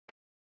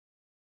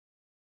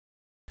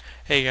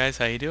Hey guys,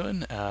 how you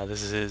doing?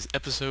 This is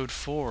episode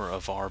 4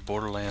 of our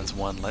Borderlands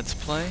 1 Let's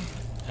Play.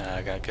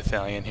 I got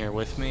Gothalion here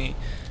with me.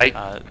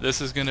 I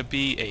This is going to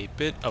be a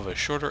bit of a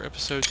shorter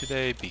episode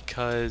today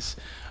because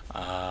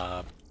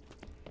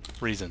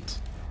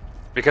reasons.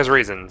 Because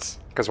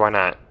why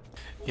not?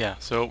 Yeah,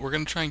 so we're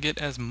going to try and get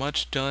as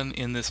much done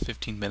in this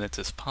 15 minutes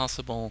as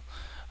possible.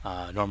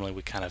 Normally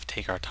we kind of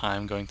take our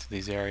time going through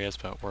these areas,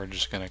 but we're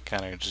just going to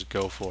kind of just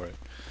go for it.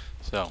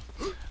 So,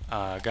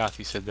 Goth,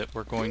 you said that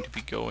we're going to be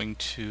going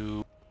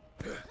to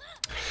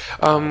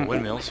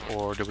windmills,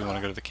 or do we want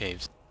to go to the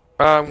caves?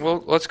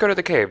 Well, let's go to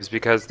the caves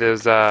because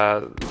there's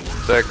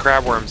the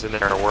crab worms in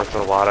there are worth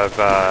a lot of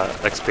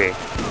XP.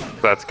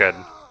 So that's good.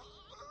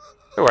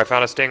 Oh, I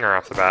found a stinger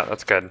off the bat.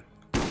 That's good.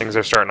 Things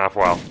are starting off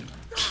well.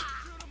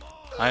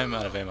 I am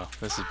out of ammo.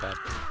 This is bad.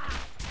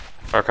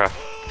 Okay.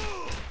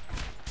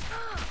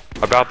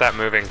 About that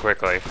moving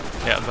quickly.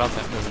 Yeah, about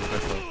that moving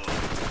quickly.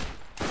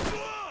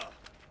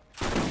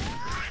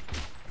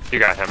 You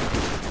got him. Yeah,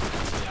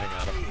 I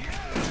got him.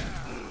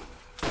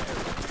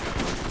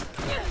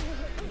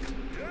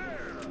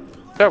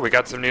 So we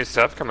got some new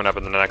stuff coming up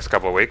in the next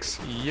couple of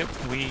weeks. Yep,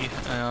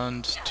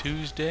 on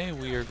Tuesday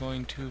we are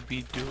going to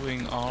be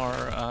doing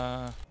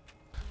our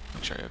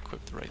make sure I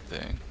equip the right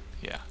thing.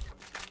 Yeah.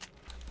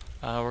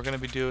 We're gonna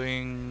be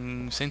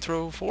doing Saints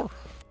Row 4.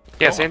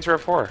 Yeah, Saints Row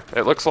 4.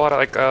 It looks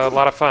like a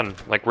lot of fun,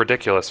 like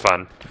ridiculous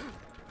fun,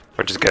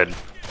 which is good.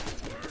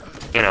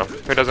 You know,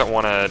 who doesn't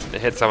want to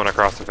hit someone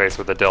across the face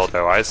with a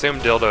dildo? I assume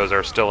dildos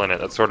are still in it.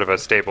 That's sort of a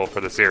staple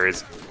for the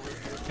series.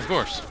 Of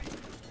course.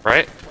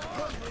 Right?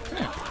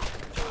 Yeah.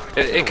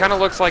 It kind of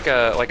looks like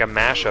a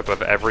mashup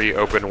of every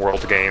open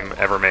world game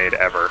ever made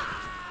ever.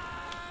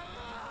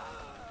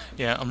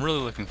 Yeah, I'm really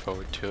looking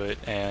forward to it,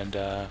 and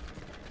I'm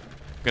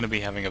going to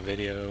be having a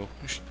video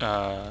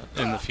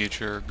in the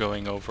future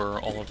going over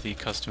all of the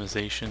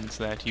customizations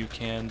that you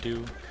can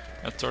do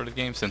at the start of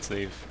the game, since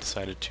they've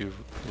decided to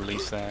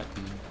release that.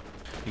 And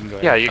you can go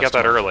ahead Yeah, and you got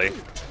that early.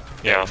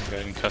 Yeah, you can go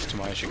ahead and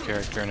customize your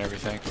character and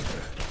everything.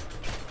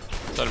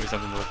 So that'll be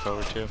something to look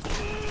forward to.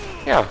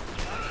 Yeah.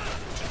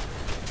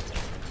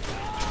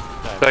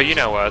 So you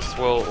know us,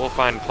 we'll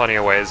find plenty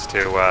of ways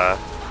to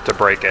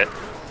break it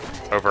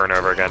over and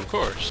over again. Of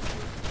course.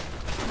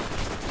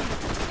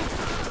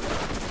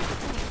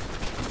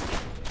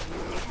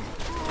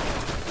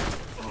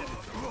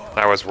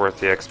 That was worth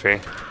the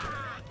XP.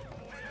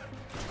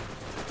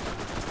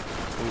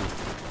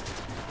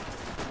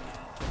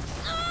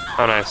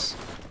 Oh, nice.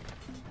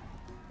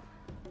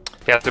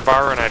 Yeah,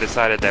 Debarra and I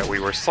decided that we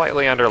were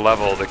slightly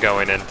under-leveled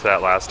going into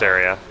that last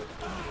area.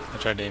 I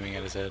tried aiming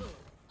at his head.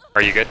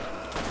 Are you good?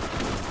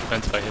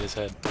 Depends if I hit his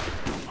head.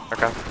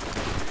 Okay.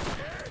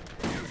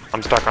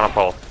 I'm stuck on a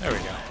pole. There we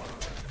go.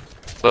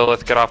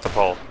 Lilith, get off the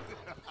pole.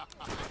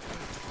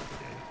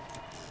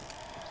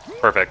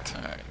 Perfect.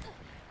 Alright.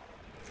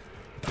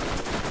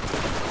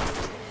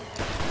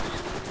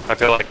 I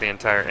feel like the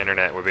entire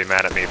internet would be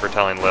mad at me for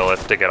telling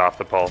Lilith to get off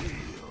the pole.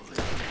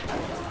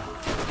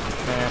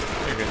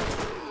 You're good.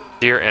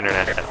 Dear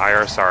internet, I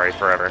are sorry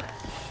forever.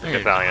 You're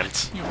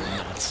Gothalion. You're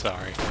not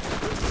sorry.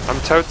 I'm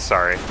totes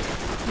sorry.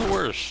 The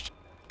worst.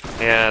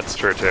 Yeah, it's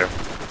true too.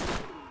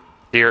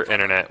 Dear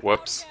internet,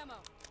 whoops.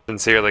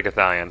 Sincerely,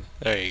 Gothalion.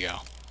 There you go.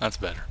 That's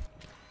better.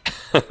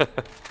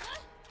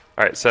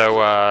 Alright,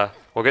 so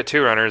we'll get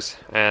 2 runners,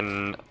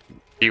 and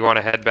do you want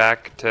to head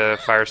back to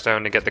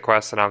Firestone to get the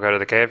quest, and I'll go to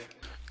the cave?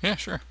 Yeah,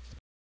 sure.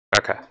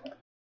 Okay.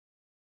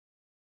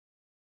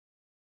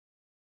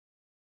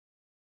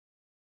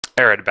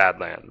 Arid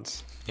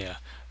Badlands. Yeah.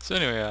 So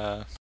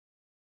anyway,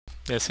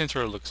 yeah, Saints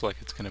Row looks like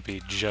it's going to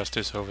be just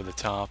as over the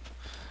top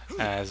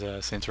as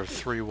Saints Row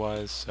 3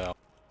 was, so...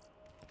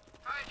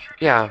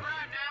 Yeah.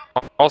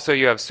 Also,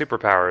 you have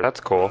superpower. That's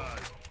cool.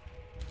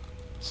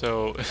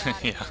 So,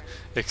 yeah,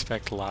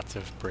 expect lots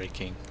of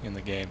braking in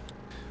the game.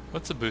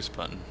 What's the boost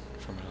button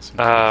for mouse and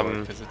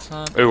keyboard? Because it's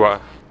not... Ooh,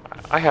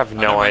 I have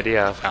no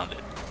idea. I found it.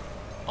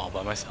 All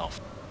by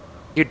myself.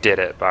 You did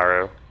it,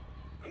 Baru.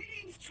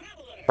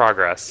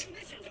 Progress.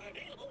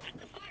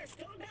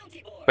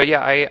 But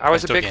yeah, I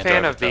was a still big can't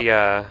fan drive of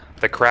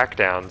it, the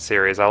Crackdown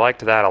series. I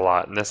liked that a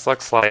lot, and this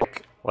looks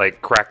like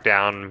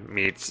Crackdown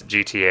meets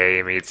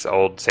GTA meets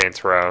old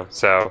Saints Row.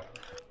 So,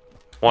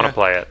 want to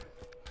play it.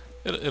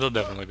 It'll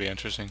definitely be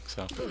interesting.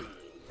 So,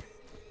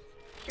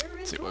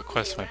 let's see, what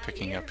quest am I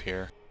picking up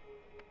here?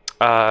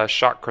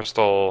 Shock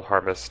Crystal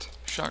Harvest.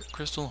 Shock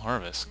Crystal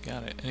Harvest.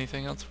 Got it.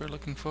 Anything else we're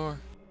looking for?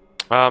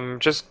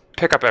 Just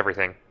pick up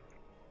everything.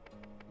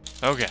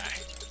 Okay.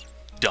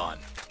 Done.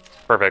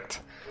 Perfect.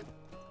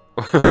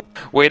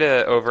 Way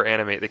to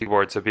over-animate the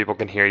keyboard so people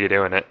can hear you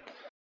doing it.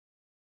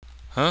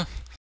 Huh?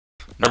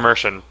 No.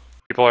 Immersion.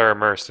 People are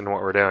immersed in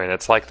what we're doing.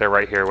 It's like they're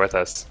right here with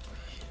us.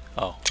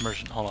 Oh,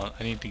 immersion. Hold on.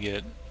 I need to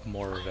get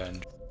more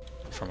revenge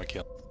from a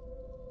kill.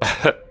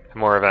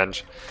 More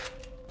revenge.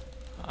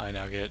 I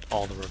now get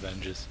all the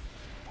revenges.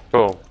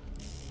 Cool.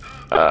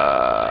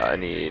 I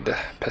need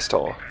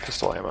pistol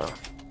ammo.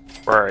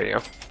 Where are you?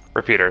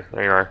 Repeater.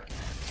 There you are.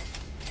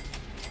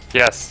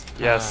 Yes,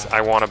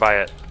 I want to buy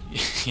it.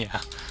 Yeah.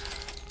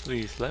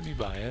 Please, let me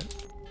buy it.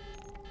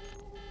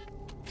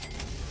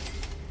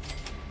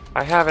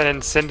 I have an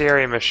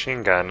incendiary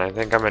machine gun. I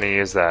think I'm gonna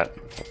use that.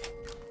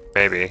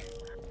 Maybe.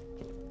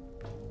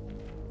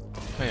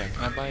 Oh yeah,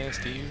 can I buy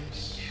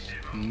SDUs?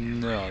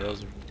 No,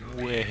 those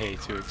are way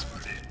too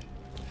expensive.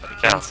 But I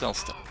can Yeah. sell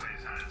stuff,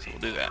 so we'll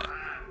do that.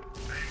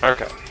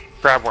 Okay.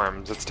 Crab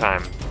worms, it's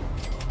time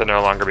to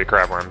no longer be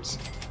crab worms.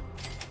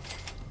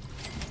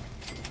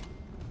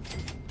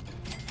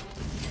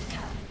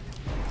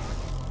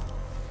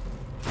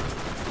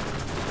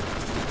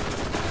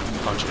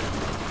 Punch it.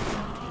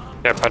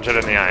 Yeah, punch it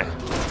in the eye.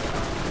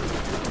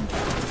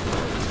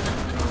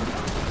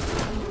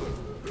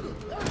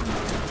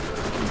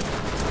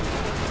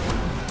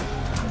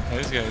 Yeah,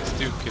 these guys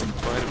do give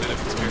quite a bit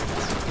of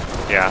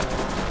experience. Yeah.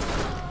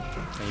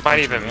 And you Might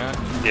punch even, in the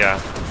eye. yeah.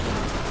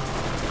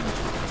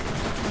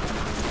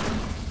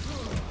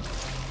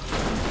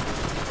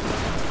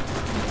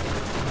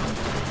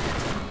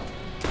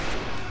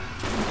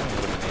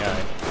 Hit him in the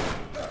eye.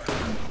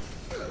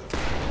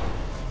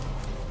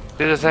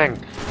 Do the thing.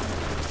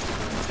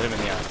 Hit him in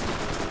the eye.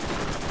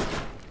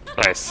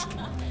 Nice.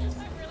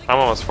 I'm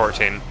almost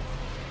 14.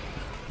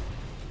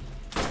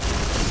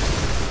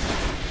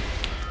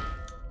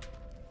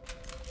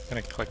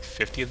 Gonna collect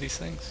 50 of these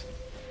things?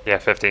 Yeah,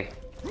 50.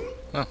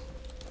 Oh.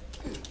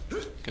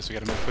 Guess we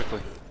gotta move quickly.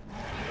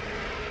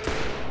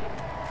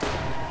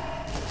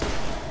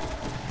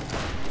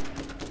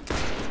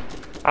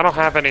 I don't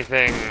have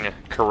anything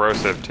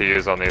corrosive to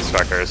use on these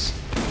fuckers.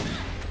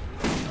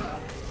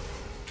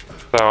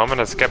 So I'm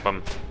gonna skip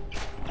them.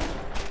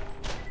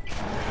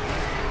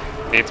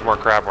 Needs more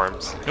crab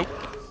worms. Nope.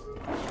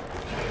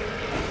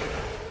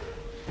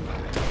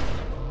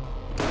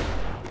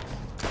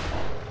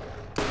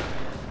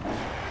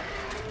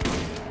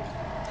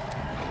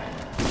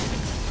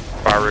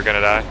 Baru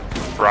gonna die?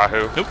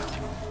 Rahu? Nope.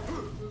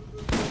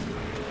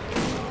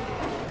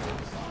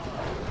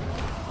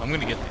 I'm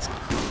gonna get these guys.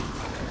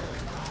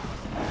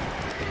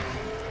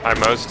 I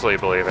mostly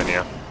believe in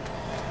you.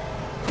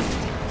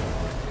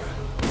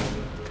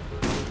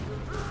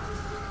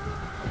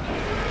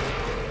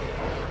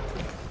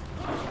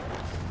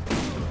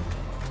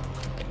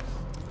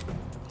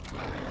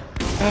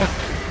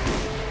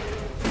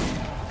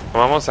 I'm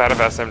almost out of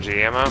SMG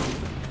ammo.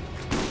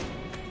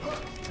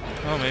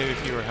 Well, maybe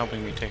if you were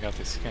helping me take out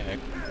this skag.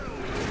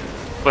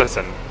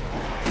 Listen,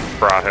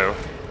 Rahu.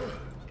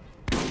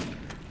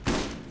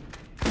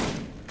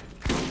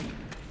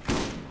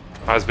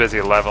 I was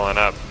busy leveling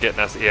up, getting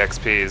us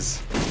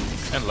EXPs.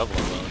 And level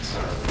of those.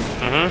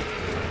 Mm-hmm.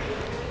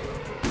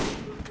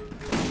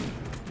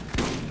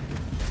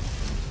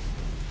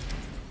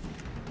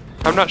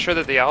 I'm not sure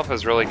that the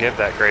alphas really give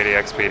that great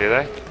EXP, do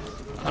they?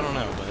 I don't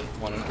know, but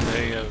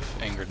they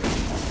have angered me.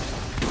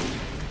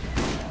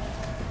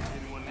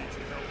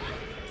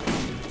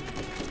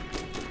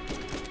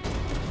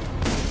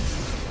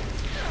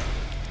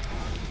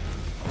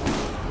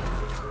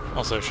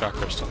 Also, shock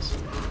crystals.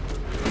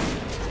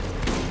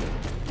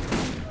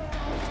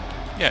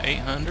 Yeah,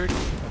 800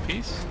 a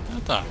piece?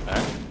 That's not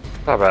bad.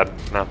 Not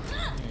bad, no.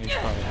 Yeah, you should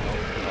probably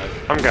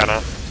help. I'm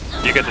gonna.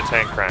 You get the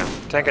tank crown.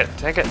 Tank it,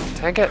 tank it,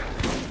 tank it!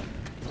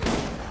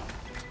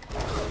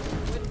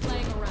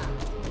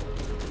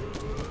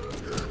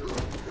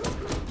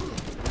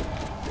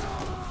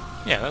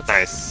 Yeah, that's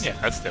Nice. Yeah,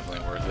 that's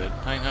definitely worth it.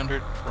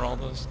 900 for all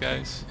those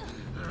guys.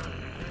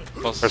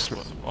 Plus There's-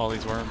 all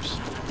these worms.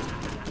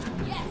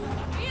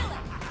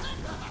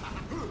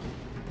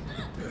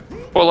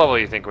 What level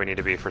do you think we need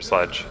to be for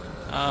sledge?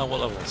 What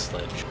level is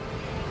sledge?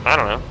 I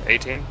don't know.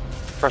 18?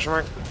 Question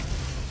mark?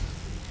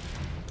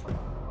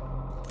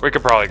 We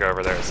could probably go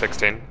over there at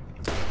 16.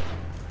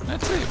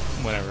 I'd say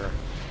whenever.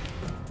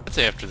 I'd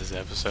say after this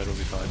episode will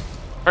be fine.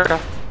 Okay.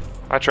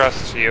 I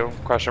trust you,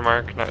 question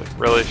mark. Not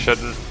really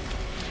shouldn't.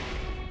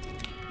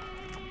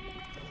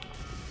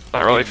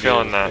 Not really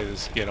feeling that.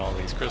 Is get all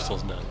these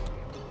crystals done.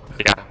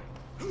 Yeah.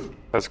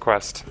 That's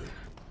quest.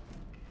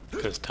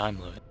 Because time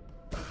limit.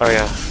 Oh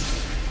yeah.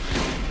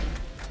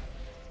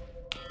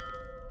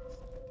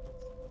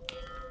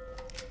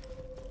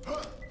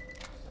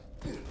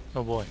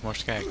 Oh boy, more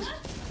skags.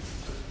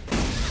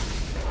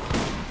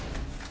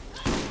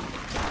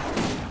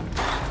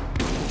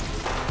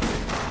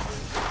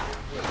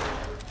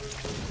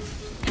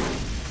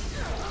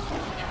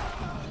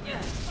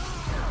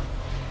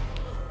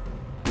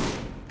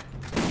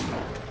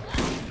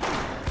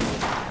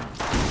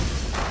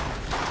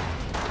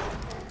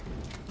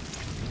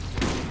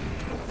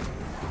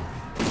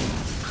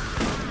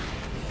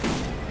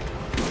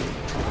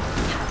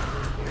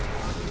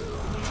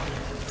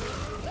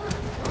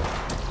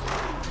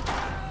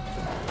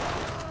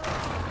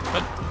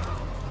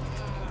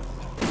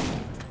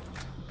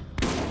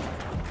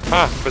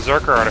 Ah,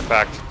 Berserker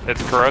artifact.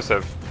 It's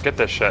corrosive. Get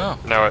this shit. Oh.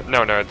 No,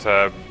 it's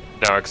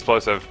no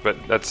explosive, but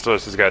that's still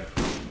just as good.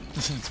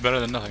 It's better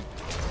than nothing.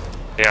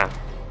 Yeah.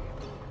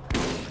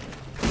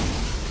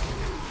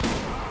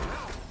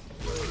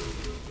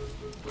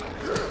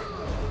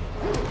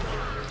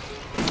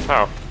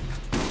 Oh.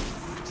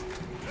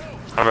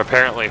 I'm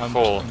apparently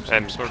full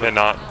and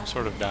cannot. I'm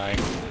sort of dying.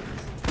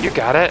 You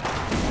got it.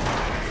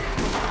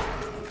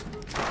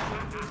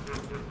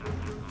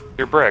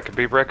 You're brick.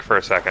 Be brick for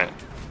a second.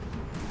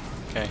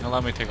 Okay,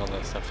 allow me to take all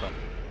that stuff up.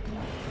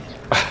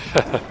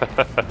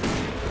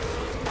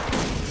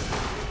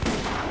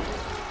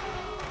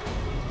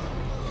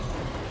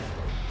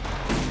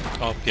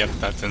 Oh, yep,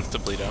 that's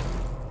insta-bleed out.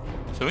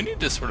 So we need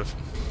to sort of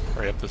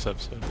hurry up this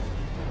episode.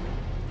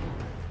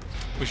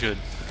 We should,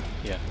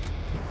 yeah.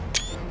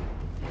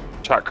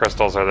 Shot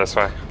crystals are this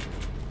way.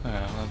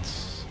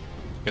 Let's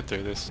get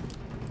through this.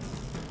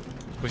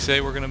 We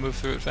say we're gonna move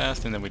through it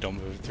fast, and then we don't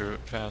move through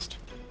it fast.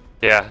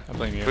 Yeah. I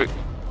blame you.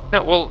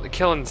 No, well,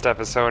 killing stuff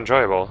is so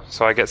enjoyable,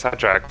 so I get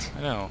sidetracked.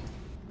 I know.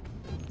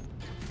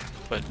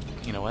 But,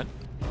 you know what?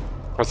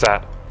 What's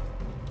that?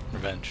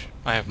 Revenge.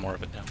 I have more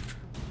of it now.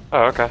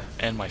 Oh, okay.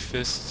 And my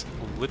fists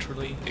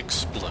literally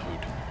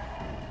explode.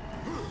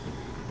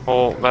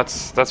 Well,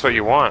 that's what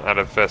you want out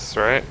of fists,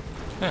 right?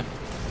 Yeah.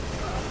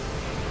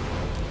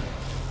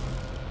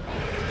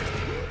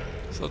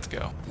 So let's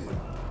go.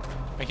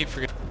 I keep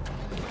forgetting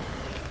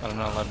that I'm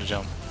not allowed to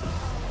jump.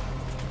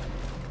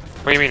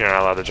 What do you mean you're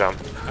not allowed to jump?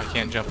 I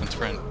can't jump and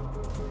sprint.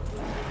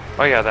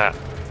 Oh yeah, that.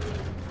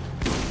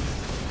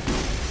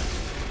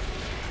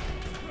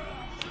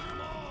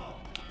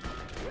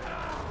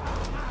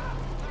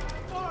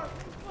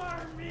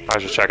 I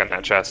was just checking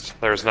that chest.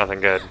 There was nothing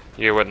good.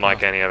 You wouldn't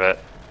like any of it.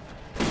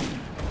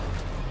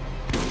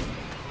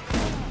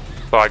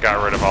 So I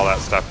got rid of all that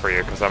stuff for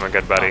you because I'm a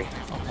good buddy.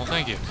 Oh, well,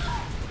 thank you.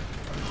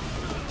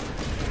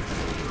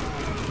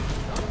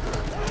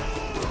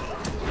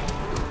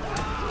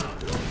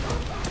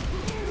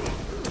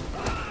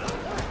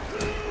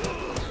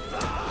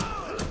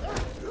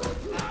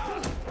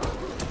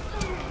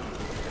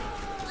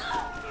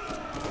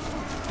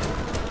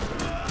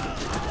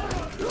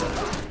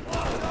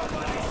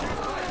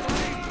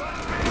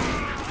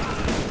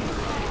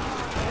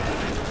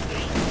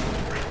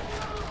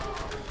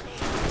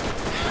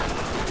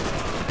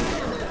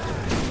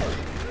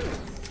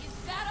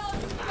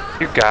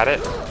 You got it.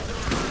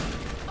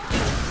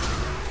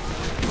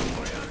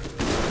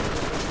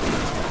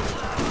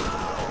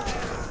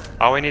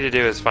 All we need to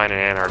do is find an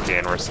anarchy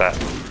and we're set.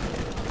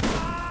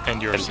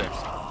 And you're safe.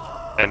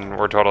 And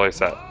we're totally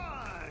set.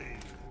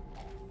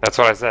 That's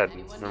what I said,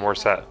 and we're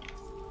set.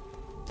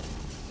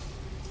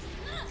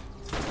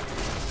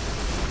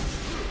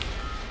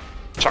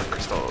 Shock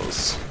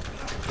crystals.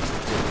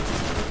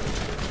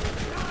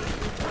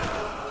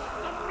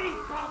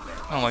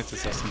 I don't like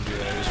this SMG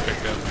that I just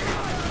picked up.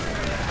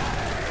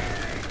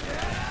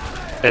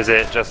 Is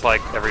it just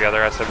like every other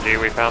SMG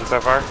we found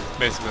so far?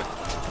 Basically.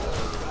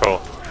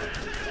 Cool.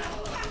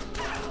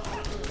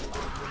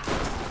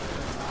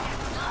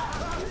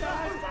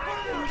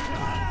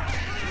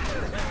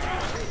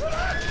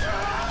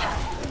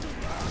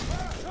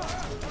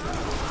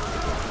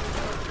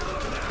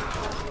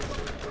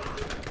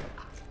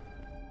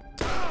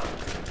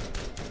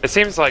 It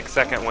seems like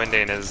second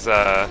winding is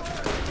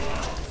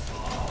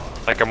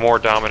like a more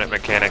dominant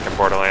mechanic in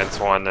Borderlands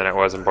 1 than it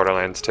was in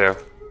Borderlands 2.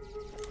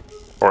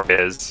 Or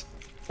is.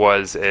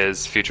 Was,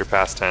 is, future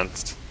past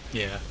tense.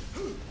 Yeah.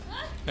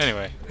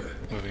 Anyway,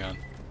 moving on.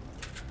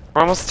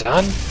 We're almost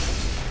done?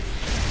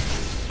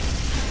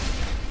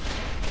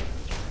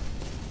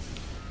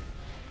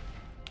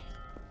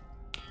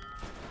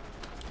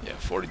 Yeah,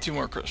 42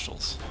 more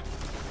crystals.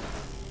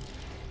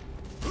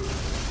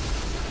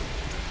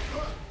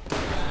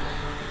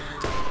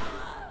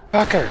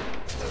 Fucker!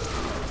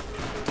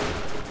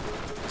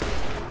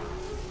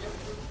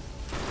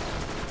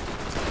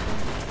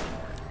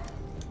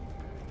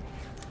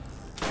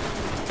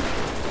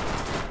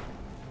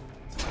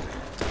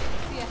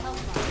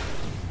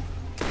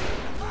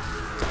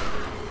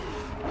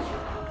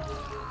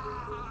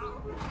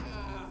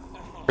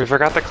 We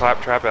forgot the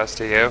claptrap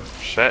STU.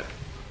 Shit.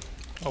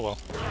 Oh well.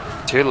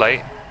 Too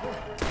late.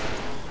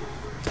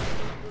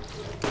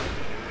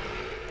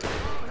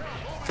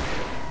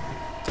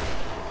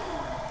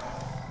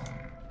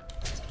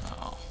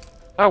 Oh.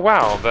 Oh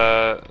wow,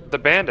 the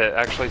bandit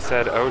actually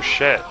said, "Oh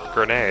shit,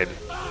 grenade."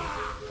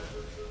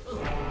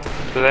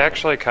 Do they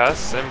actually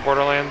cuss in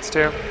Borderlands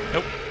 2?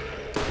 Nope.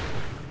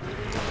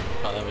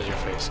 Oh, that was your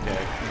face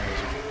gag.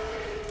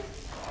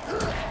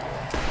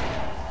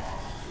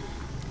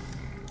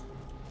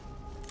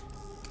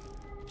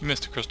 You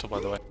missed a crystal,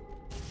 by the way.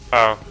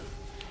 Oh.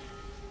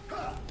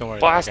 Don't worry.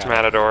 Blast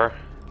Matador.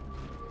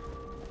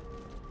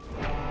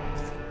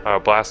 Oh,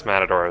 Blast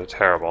Matador is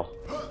terrible.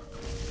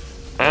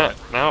 No.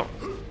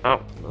 Oh,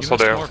 this will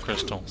do. More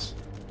crystals.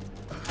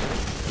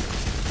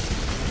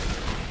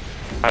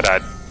 I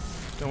died.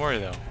 Don't worry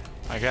though.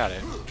 I got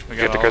it. We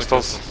got Get the all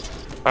crystals?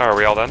 Oh, are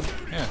we all done?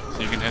 Yeah, so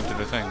you can head to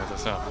the thing with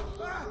us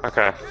up.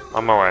 Okay,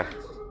 on my way.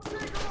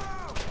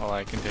 While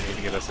I continue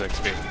to get us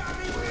XP.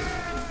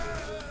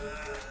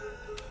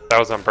 That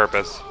was on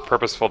purpose.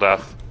 Purposeful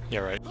death. Yeah,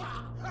 right.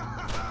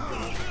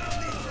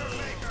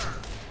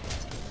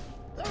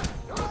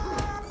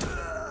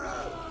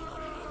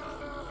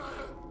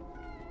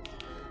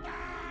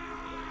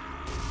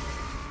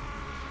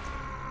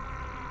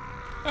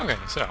 Okay,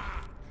 so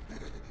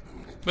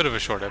bit of a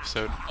short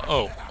episode.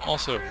 Oh,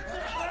 also,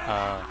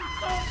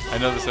 I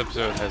know this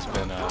episode has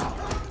been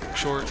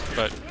short,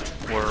 but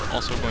we're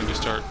also going to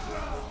start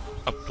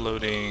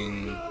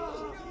uploading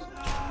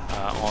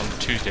on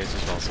Tuesdays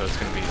as well. So it's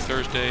going to be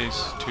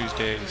Thursdays,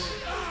 Tuesdays,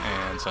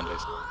 and Sundays.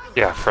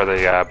 Yeah, for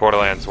the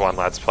Borderlands 1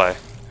 Let's Play.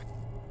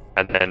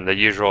 And then the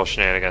usual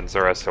shenanigans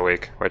the rest of the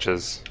week, which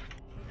is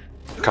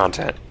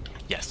content.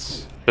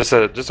 Yes. Just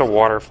a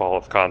waterfall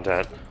of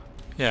content.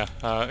 Yeah,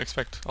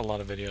 expect a lot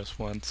of videos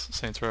once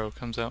Saints Row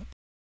comes out.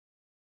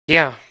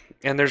 Yeah,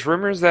 and there's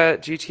rumors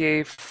that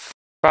GTA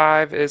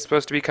 5 is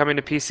supposed to be coming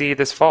to PC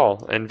this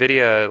fall.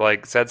 NVIDIA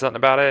like said something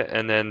about it,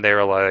 and then they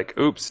were like,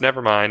 "Oops,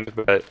 never mind."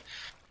 But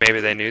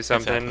maybe they knew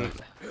something.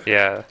 Exactly.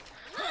 Yeah,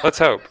 let's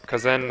hope,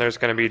 because then there's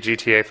going to be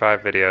GTA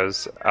 5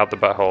 videos out the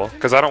butthole.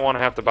 Because I don't want to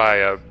have to buy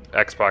a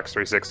Xbox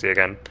 360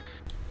 again.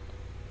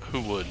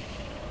 Who would?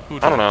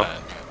 I don't know.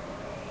 That?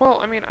 Well,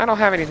 I mean, I don't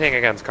have anything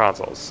against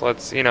consoles.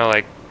 Let's,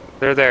 like,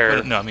 they're there.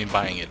 But, no, I mean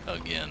buying it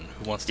again.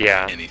 Who wants to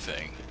buy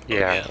anything?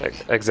 Yeah,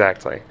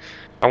 exactly.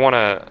 I want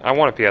a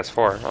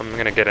PS4. I'm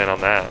gonna get in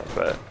on that,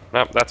 but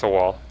nope, that's a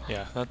wall.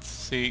 Yeah,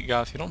 see,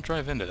 Goth, you don't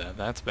drive into that.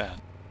 That's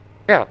bad.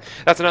 Yeah,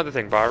 that's another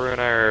thing. Baru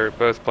and I are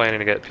both planning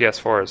to get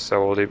PS4s,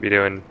 so we'll be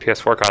doing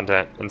PS4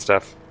 content and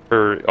stuff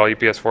for all you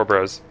PS4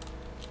 bros.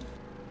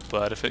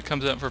 But if it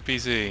comes out for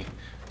PC,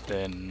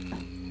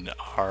 then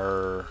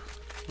our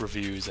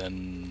reviews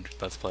and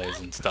Let's Plays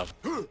and stuff.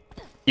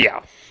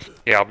 Yeah,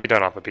 I'll be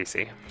done off a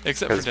PC.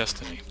 Except for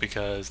Destiny,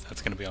 because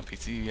that's going to be on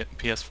PC,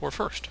 PS4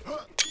 first.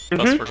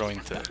 Thus, we're going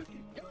to.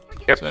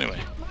 Yep. So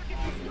anyway.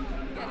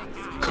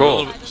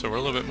 Cool. So we're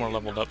a little bit more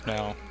leveled up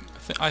now.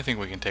 I think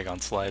we can take on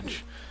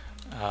Sledge.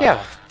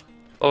 Yeah.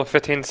 Level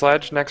 15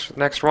 Sledge,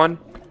 next one?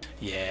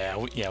 Yeah,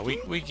 we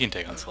can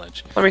take on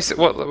Sledge. Let me see.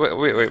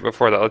 Wait,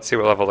 before that, let's see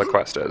what level the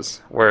quest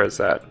is. Where is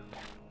that?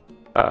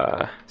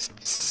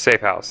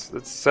 Safe house.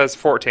 It says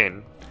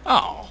 14.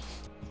 Oh.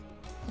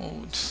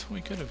 Well,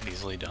 we could have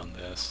easily done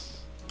this.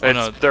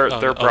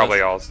 They're probably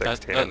all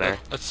 16 in there.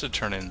 Let's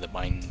turn in the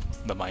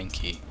mine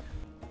key.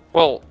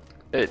 Well,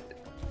 the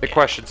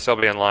quest should still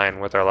be in line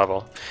with our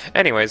level.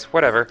 Anyways,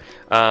 whatever.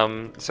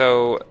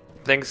 So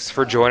thanks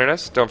for joining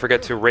us. Don't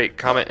forget to rate,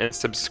 comment, and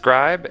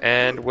subscribe,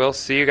 and we'll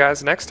see you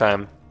guys next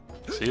time.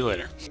 See you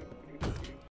later.